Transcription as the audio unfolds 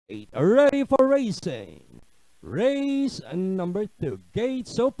8. Ready for racing. Race number 2.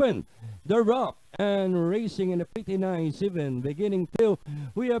 Gates open. The Rock and racing in a pretty nice even. Beginning 2,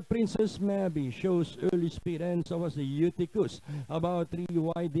 we have Princess MAVEE. Shows early speed and so was the Uticus. About 3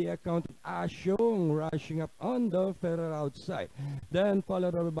 wide the account of ASIONG rushing up on the further outside. Then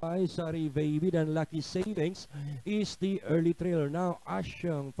followed by Sorry Baby. Then Lucky Savings is the early trailer. Now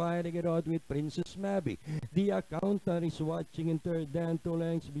ASIONG fighting it out with Princess MAVEE. The accountant is watching in third. Then 2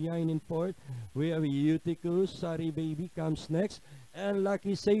 lengths behind in fourth. We have Uticus. Sorry Baby comes next. And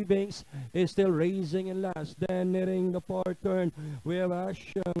Lucky Savings is still racing in last. Then nearing the fourth turn, we have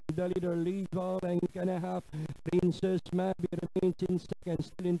ASIONG, the leader, leads by a length and a half. Princess MAVEE remains in second,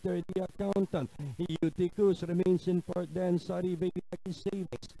 still in third, the accountant. Uticus remains in fourth, then Sorry Baby, Lucky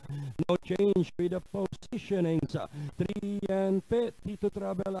Savings. No change with the positionings. 3 and 50 to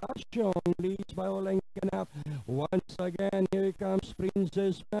travel. ASIONG leads by a length and a half. Once again, here comes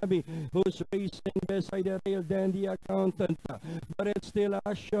Princess MAVEE, who's racing beside the rail, then the accountant. But it's still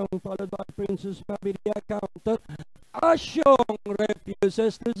ASIONG, followed by Princess MAVEE, the accountant. ASIONG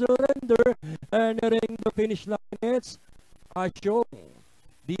refuses to surrender, and nearing the finish line, it's ASIONG,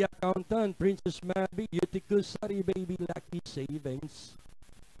 the accountant, Princess MAVEE, Uticus, Sorry Baby, Lucky Savings.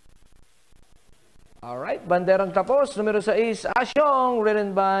 Alright, banderang tapos. Numero 6, ASIONG,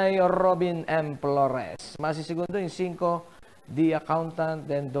 ridden by Robin M. Flores. Masisegundo yung 5, the accountant,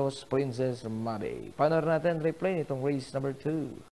 then 2, Princess MAVEE. Panood natin replay nitong race number 2.